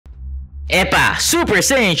Epa, Super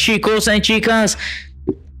Saiyan chicos and chicas.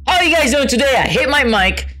 How are you guys doing today? I hit my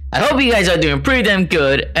mic. I hope you guys are doing pretty damn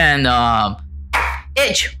good. And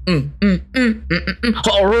itch.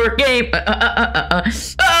 Horror game.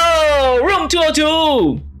 Oh, room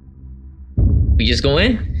 202. We just go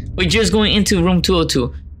in. We're just going into room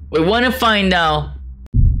 202. We want to find out.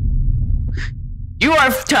 You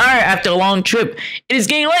are tired after a long trip. It is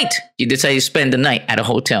getting late. You decide to spend the night at a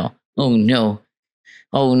hotel. Oh no.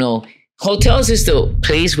 Oh no. Hotels is the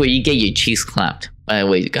place where you get your cheeks clapped. By the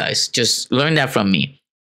way, guys, just learn that from me.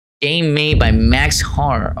 Game made by Max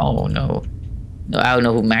Horror. Oh no. I don't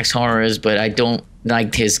know who Max Horror is, but I don't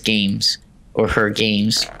like his games. Or her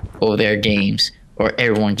games. Or their games. Or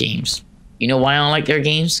everyone games. You know why I don't like their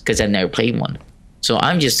games? Because I've never played one. So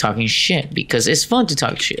I'm just talking shit. Because it's fun to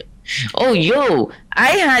talk shit. Oh yo,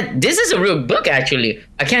 this is a real book actually.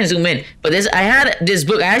 I can't zoom in, but I had this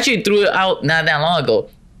book. I actually threw it out not that long ago.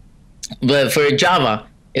 But for Java,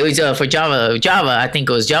 it was for Java. I think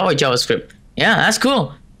it was Java or JavaScript. Yeah, that's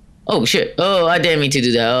cool. Oh shit. Oh, I didn't mean to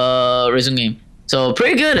do that. Resume game. So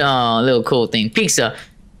pretty good. Little cool thing. Pizza.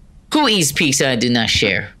 Who eats pizza and do not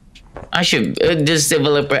share? I should. This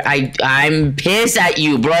developer. I'm pissed at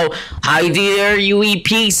you, bro. How dare you eat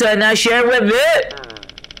pizza and not share with it?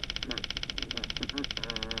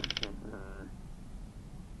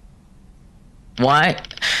 What?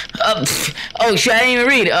 Oh, should I even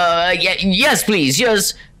read? Yes, please.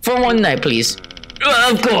 Just for one night, please.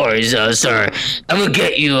 Of course, sir. I will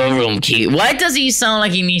get you a room key. Why does he sound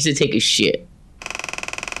like he needs to take a shit?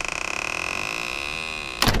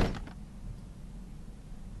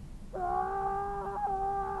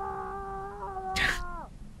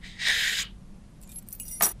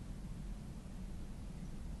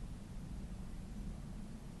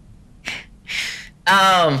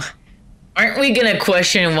 Aren't we gonna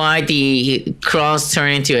question why the cross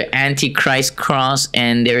turned into an Antichrist cross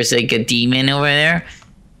and there's like a demon over there?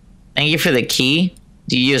 Thank you for the key.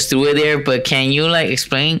 You just threw it there, but can you like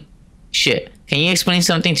explain? Shit. Can you explain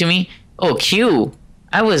something to me? Oh, Q.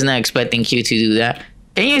 I was not expecting Q to do that.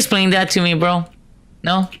 Can you explain that to me, bro?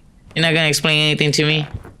 No? You're not gonna explain anything to me?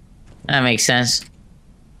 That makes sense.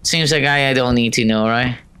 Seems like I don't need to know,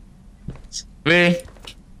 right? Really?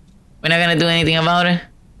 We're not gonna do anything about it?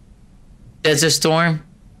 Desert storm?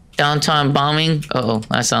 Downtown bombing? Uh-oh,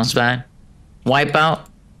 that sounds bad. Wipeout?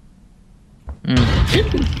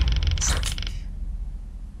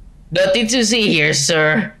 Nothing to see here,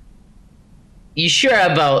 sir. You sure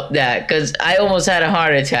about that? Cause I almost had a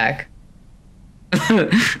heart attack.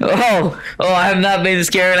 Oh, I have not been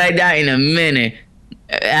scared like that in a minute.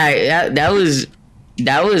 That was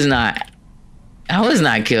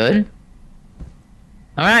not good.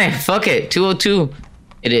 Alright, fuck it. 202.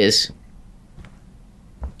 It is.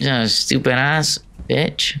 Stupid ass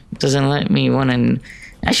bitch. Doesn't let me wanna.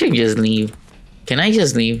 I should just leave. Can I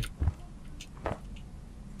just leave?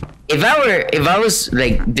 If I was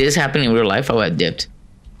like this happening in real life, I would have dipped.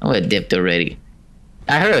 I would have dipped already.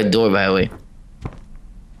 I heard a door, by the way.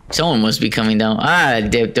 Someone must be coming down. I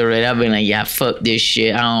dipped already. I've been like, yeah, fuck this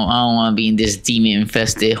shit. I don't want to be in this demon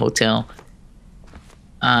infested hotel.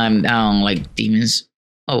 I don't like demons.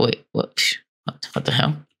 Oh wait, what the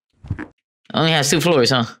hell? Only has 2 floors,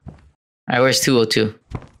 huh? Alright, where's 202?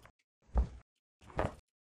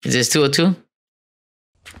 Is this 202?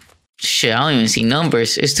 Shit, I don't even see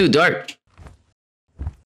numbers. It's too dark.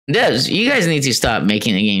 Devs, you guys need to stop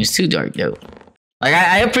making the games too dark, though. Like,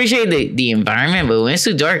 I appreciate the environment, but when it's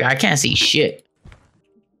too dark, I can't see shit.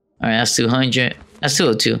 Alright, that's 200. That's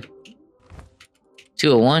 202.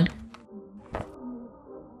 201?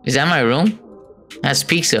 Is that my room? That's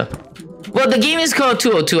pizza. Well, the game is called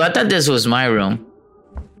 202. I thought this was my room.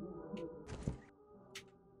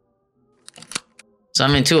 So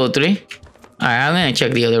I'm in 203. Alright, I'm gonna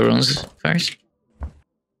check the other rooms first.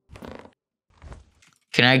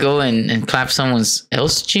 Can I go and clap someone's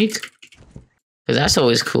else cheek? Because that's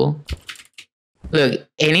always cool. Look,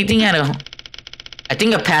 anything at a... I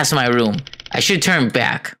think I passed my room. I should turn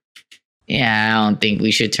back. Yeah, I don't think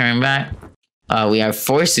we should turn back. We are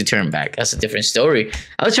forced to turn back. That's a different story.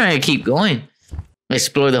 I was trying to keep going.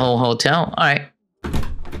 Explore the whole hotel. Alright.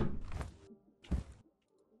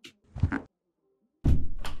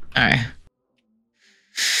 Alright.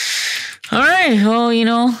 Alright, well, you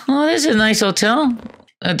know, this is a nice hotel.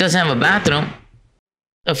 It doesn't have a bathroom.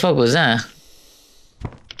 The fuck was that?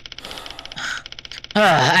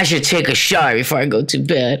 I should take a shower before I go to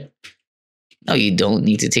bed. No, you don't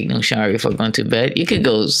need to take no shower before going to bed. You could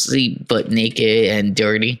go sleep butt naked and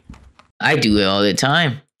dirty. I do it all the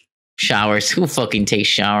time. Showers. Who fucking takes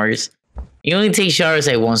showers? You only take showers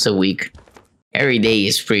like once a week. Every day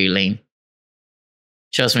is pretty lame.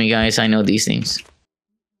 Trust me, guys. I know these things.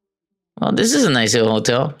 Well, this is a nice little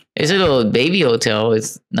hotel. It's a little baby hotel.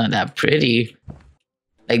 It's not that pretty.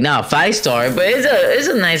 Like, not a 5-star, but it's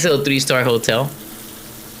a nice little 3-star hotel.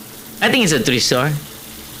 I think it's a 3-star.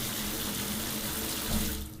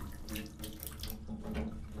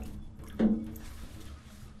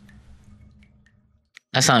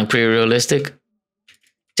 That sounds pretty realistic.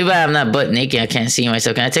 Too bad I'm not butt naked. I can't see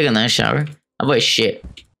myself. Can I take another shower? How about shit?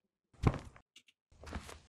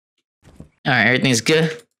 Alright, everything's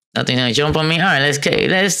good. Nothing gonna jump on me. Alright,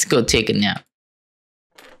 let's go take a nap.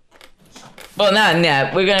 Well, not a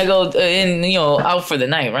nap. We're gonna go out for the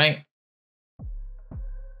night, right?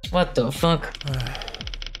 What the fuck?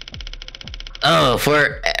 Oh,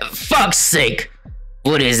 for fuck's sake!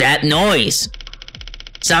 What is that noise?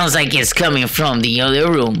 Sounds like it's coming from the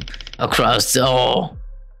other room across the hall.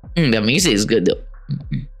 The music is good though.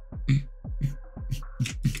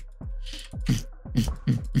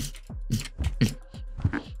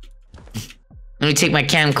 Let me take my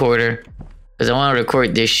camcorder because I want to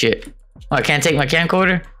record this shit. Oh, I can't take my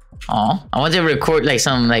camcorder? Oh, I want to record like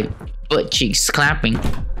some like butt cheeks clapping.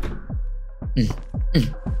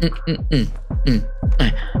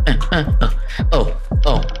 Oh.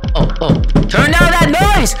 Turn down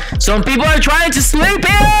that noise! Some people are trying to sleep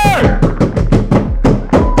here!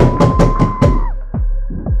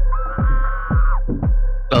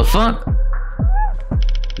 The fuck?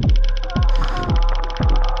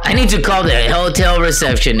 I need to call the hotel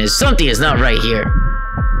receptionist. Something is not right here.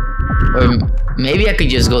 Or maybe I could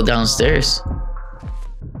just go downstairs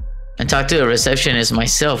and talk to the receptionist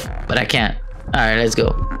myself, but I can't. Alright, let's go.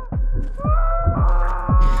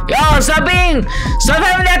 Yo, stop having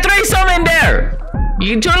that threesome in there!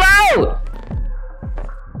 You're too loud!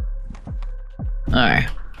 Alright.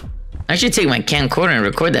 I should take my camcorder and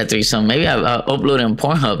record that threesome. Maybe I'll upload it on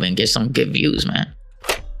Pornhub and get some good views, man.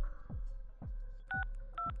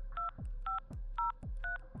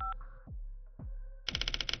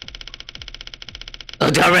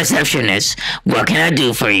 Hotel receptionist, what can I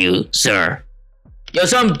do for you, sir? Yo,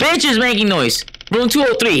 some bitch is making noise. Room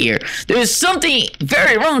 203 here. There's something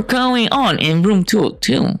very wrong going on in room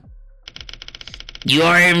 202. You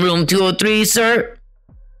are in room 203, sir?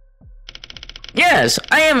 Yes,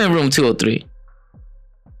 I am in room 203.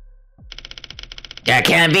 That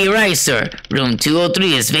can't be right, sir. Room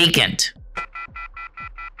 203 is vacant.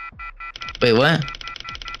 Wait, what?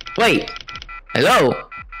 Wait. Hello?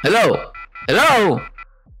 Hello? Hello?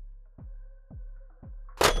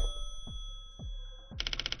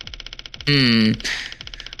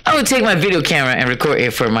 I would take my video camera and record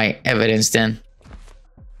it for my evidence then.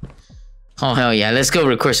 Oh hell yeah, let's go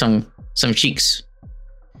record some cheeks.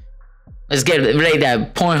 Let's get ready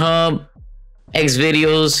that Pornhub, X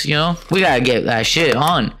videos, you know? We gotta get that shit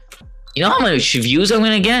on. You know how much views I'm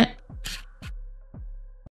gonna get?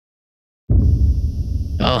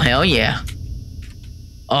 Oh hell yeah.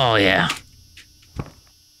 Oh yeah.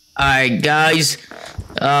 Alright guys.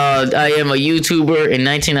 I am a YouTuber in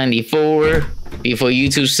 1994. Before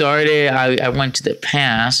YouTube started, I went to the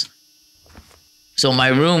past. So my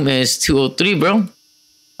room is 203, bro.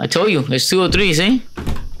 I told you, it's 203, see?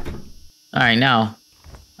 Alright, now.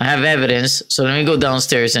 I have evidence, so let me go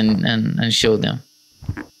downstairs and show them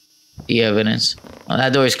the evidence. Oh,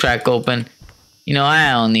 that door is cracked open. You know,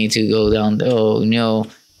 I don't need to go down there. Oh, no.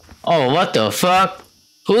 Oh, what the fuck?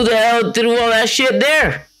 Who the hell threw all that shit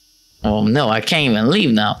there? Oh no, I can't even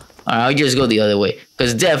leave now. Alright, I'll just go the other way.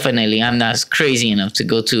 Because definitely I'm not crazy enough to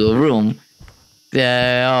go to a room.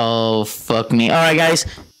 Oh, fuck me. Alright guys.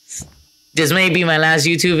 This may be my last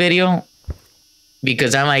YouTube video.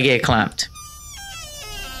 Because I might get clapped.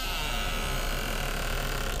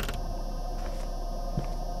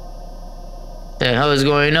 The hell is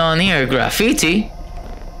going on here? Graffiti?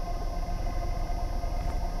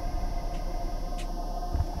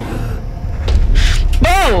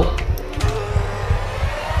 Oh!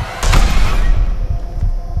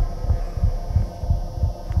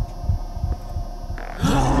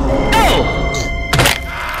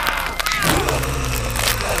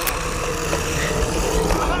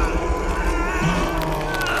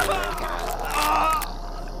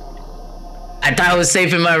 I thought I was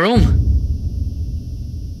safe in my room.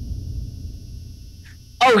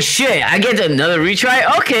 Oh shit, I get another retry?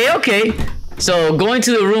 Okay. So going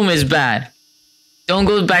to the room is bad. Don't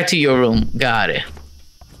go back to your room. Got it.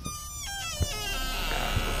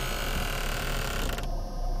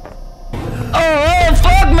 Oh,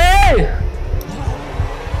 fuck me!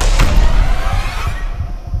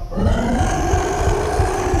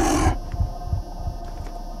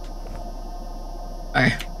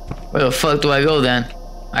 Alright. Where the fuck do I go then?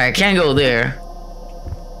 I can't go there.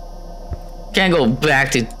 Can't go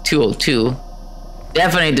back to 202.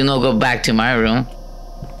 Definitely do not go back to my room.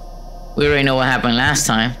 We already know what happened last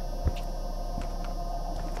time.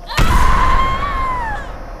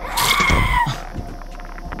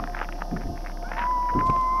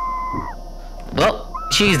 Well,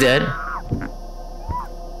 she's dead.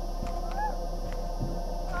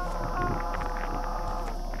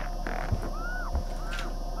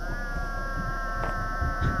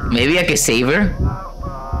 Maybe I could save her?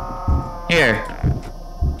 Here.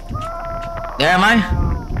 There am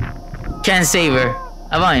I? Can't save her.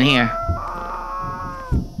 How about in here?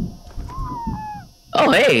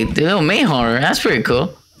 Oh hey, the little main horror. That's pretty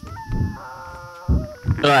cool.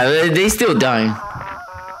 Alright, they still dying.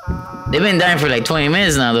 They've been dying for like 20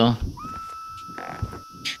 minutes now though.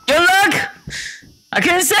 Good luck! I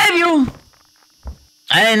couldn't save you!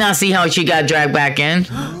 I did not see how she got dragged back in.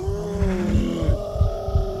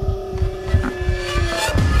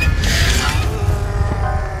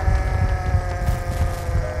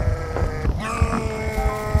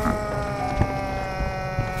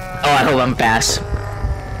 Oh, I hope I'm fast.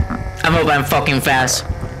 I hope I'm fucking fast.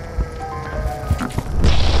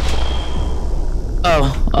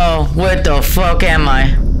 Oh, what the fuck am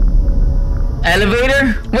I?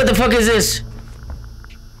 Elevator? What the fuck is this?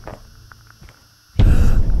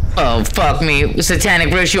 Oh, fuck me.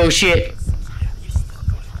 Satanic ritual shit.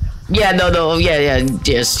 Yeah, no, yeah,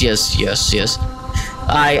 yes.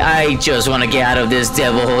 I just want to get out of this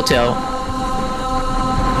devil hotel.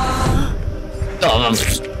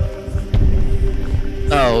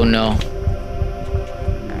 Oh no.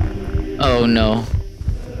 Oh no.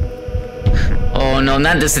 Oh no,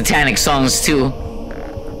 not the satanic songs too.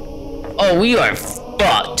 Oh, we are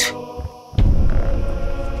fucked.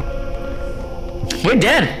 We're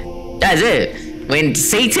dead. That's it. When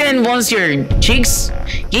Satan wants your cheeks,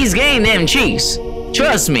 he's getting them cheeks.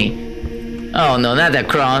 Trust me. Oh no, not that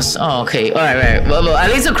cross. Oh, okay. Alright. Well, at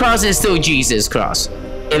least the cross is still Jesus' cross.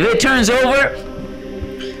 If it turns over,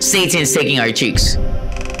 Satan's taking our cheeks.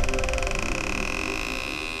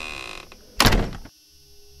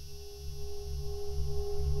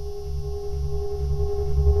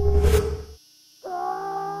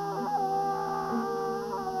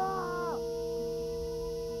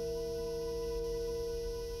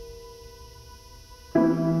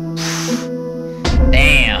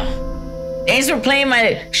 Thanks for playing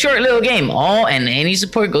my short little game. All and any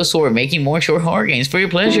support goes toward making more short horror games for your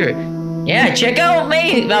pleasure. Yeah, check out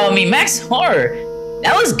Max Horror.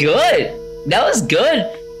 That was good. That was good.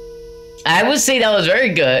 I would say that was very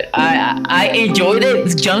good. I enjoyed it.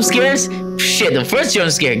 The jump scares. Shit, the first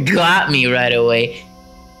jump scare got me right away.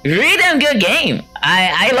 Really damn good game.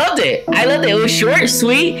 I loved it. I loved it. It was short,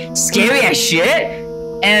 sweet, scary as shit.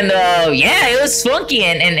 And yeah, it was funky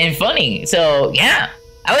and funny. So yeah.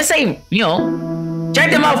 I would say, you know,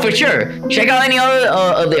 check them out for sure. Check out any other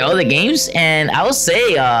of the other games, and I would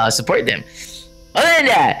say support them. Other than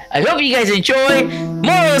that, I hope you guys enjoy.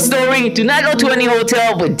 Moral of the story: do not go to any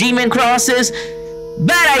hotel with demon crosses.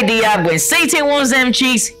 Bad idea. When Satan wants them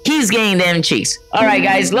cheeks, he's getting them cheeks. All right,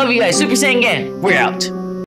 guys, love you guys. Super Saiyan Gang, we're out.